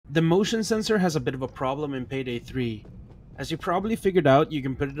The motion sensor has a bit of a problem in Payday 3. As you probably figured out, you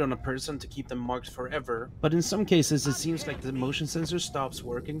can put it on a person to keep them marked forever, but in some cases it seems like the motion sensor stops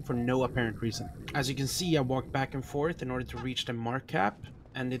working for no apparent reason. As you can see, I walked back and forth in order to reach the mark cap,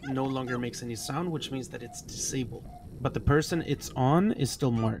 and it no longer makes any sound, which means that it's disabled. But the person it's on is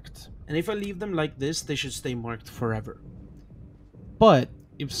still marked. And if I leave them like this, they should stay marked forever. But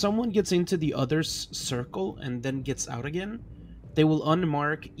if someone gets into the other's circle and then gets out again, they will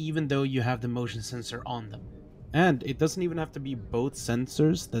unmark even though you have the motion sensor on them. And it doesn't even have to be both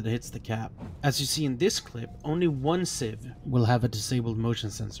sensors that hits the cap. As you see in this clip, only one sieve will have a disabled motion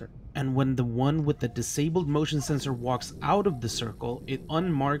sensor. And when the one with the disabled motion sensor walks out of the circle, it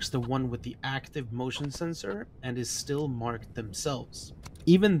unmarks the one with the active motion sensor and is still marked themselves.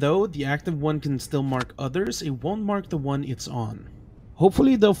 Even though the active one can still mark others, it won't mark the one it's on.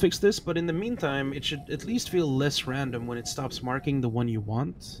 Hopefully they'll fix this, but in the meantime, it should at least feel less random when it stops marking the one you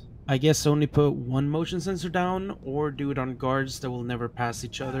want. I guess only put one motion sensor down, or do it on guards that will never pass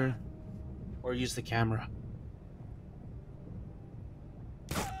each other, or use the camera.